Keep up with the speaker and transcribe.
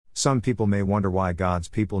Some people may wonder why God's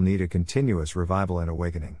people need a continuous revival and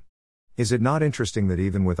awakening. Is it not interesting that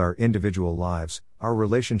even with our individual lives, our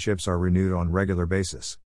relationships are renewed on a regular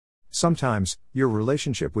basis? Sometimes, your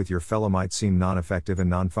relationship with your fellow might seem non-effective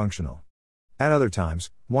and non-functional. At other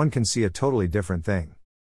times, one can see a totally different thing.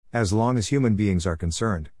 As long as human beings are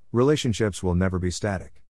concerned, relationships will never be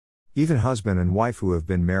static. Even husband and wife who have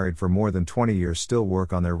been married for more than 20 years still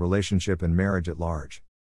work on their relationship and marriage at large.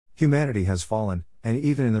 Humanity has fallen, and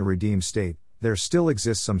even in the redeemed state, there still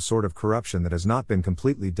exists some sort of corruption that has not been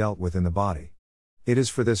completely dealt with in the body. It is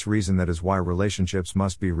for this reason that is why relationships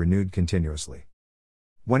must be renewed continuously.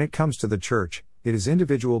 When it comes to the church, it is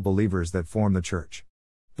individual believers that form the church.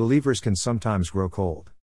 Believers can sometimes grow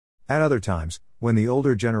cold. At other times, when the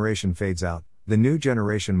older generation fades out, the new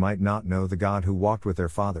generation might not know the God who walked with their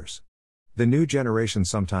fathers. The new generation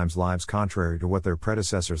sometimes lives contrary to what their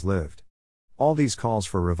predecessors lived. All these calls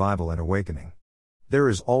for revival and awakening. There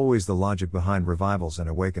is always the logic behind revivals and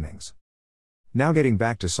awakenings. Now getting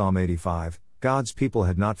back to Psalm 85, God's people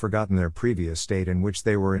had not forgotten their previous state in which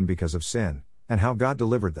they were in because of sin, and how God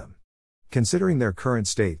delivered them. Considering their current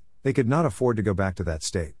state, they could not afford to go back to that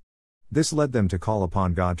state. This led them to call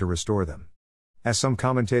upon God to restore them. As some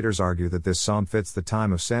commentators argue that this psalm fits the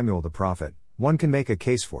time of Samuel the prophet, one can make a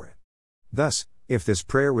case for it. Thus, if this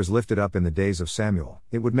prayer was lifted up in the days of Samuel,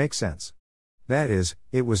 it would make sense. That is,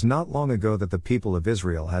 it was not long ago that the people of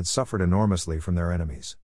Israel had suffered enormously from their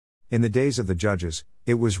enemies. In the days of the judges,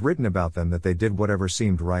 it was written about them that they did whatever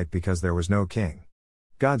seemed right because there was no king.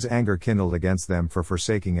 God's anger kindled against them for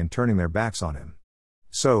forsaking and turning their backs on him.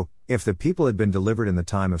 So, if the people had been delivered in the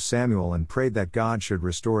time of Samuel and prayed that God should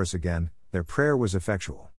restore us again, their prayer was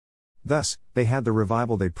effectual. Thus, they had the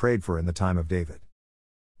revival they prayed for in the time of David.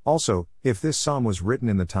 Also, if this psalm was written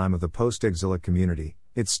in the time of the post-exilic community,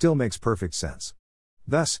 it still makes perfect sense.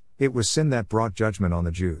 Thus, it was sin that brought judgment on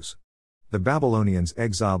the Jews. The Babylonians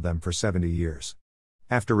exiled them for 70 years.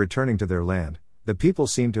 After returning to their land, the people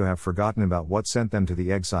seem to have forgotten about what sent them to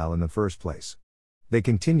the exile in the first place. They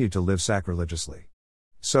continued to live sacrilegiously.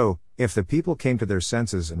 So, if the people came to their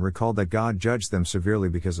senses and recalled that God judged them severely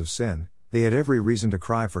because of sin, they had every reason to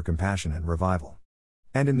cry for compassion and revival.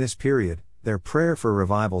 And in this period, their prayer for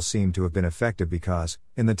revival seemed to have been effective because,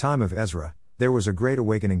 in the time of Ezra, there was a great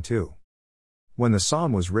awakening too. When the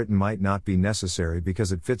psalm was written might not be necessary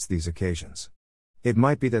because it fits these occasions. It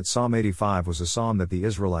might be that Psalm 85 was a psalm that the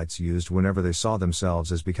Israelites used whenever they saw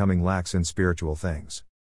themselves as becoming lax in spiritual things.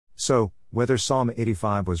 So, whether Psalm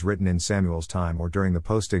 85 was written in Samuel's time or during the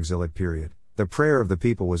post-exilic period, the prayer of the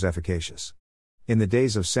people was efficacious. In the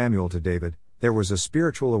days of Samuel to David, there was a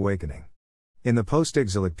spiritual awakening. In the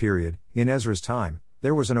post-exilic period, in Ezra's time,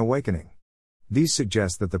 there was an awakening. These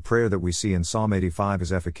suggest that the prayer that we see in Psalm 85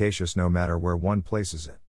 is efficacious no matter where one places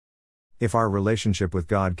it. If our relationship with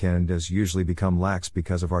God can and does usually become lax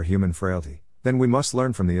because of our human frailty, then we must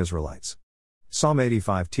learn from the Israelites. Psalm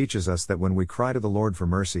 85 teaches us that when we cry to the Lord for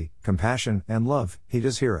mercy, compassion, and love, He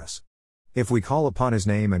does hear us. If we call upon His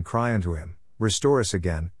name and cry unto Him, "Restore us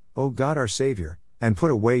again, O God our Savior, and put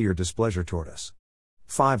away your displeasure toward us."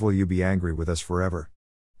 5. Will you be angry with us forever?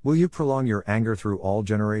 Will you prolong your anger through all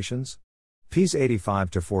generations? Ps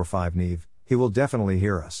 85-4-5 Neve, He will definitely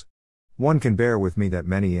hear us. One can bear with me that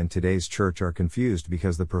many in today's church are confused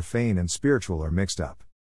because the profane and spiritual are mixed up.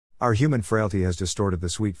 Our human frailty has distorted the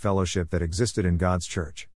sweet fellowship that existed in God's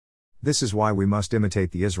church. This is why we must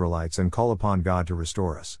imitate the Israelites and call upon God to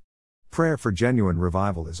restore us. Prayer for genuine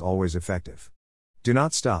revival is always effective. Do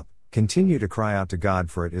not stop, continue to cry out to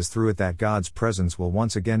God, for it is through it that God's presence will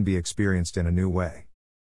once again be experienced in a new way.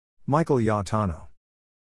 Michael Yatano.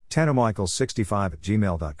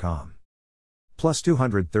 tanomichael65@gmail.com.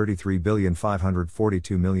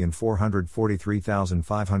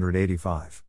 +233,542,443,585.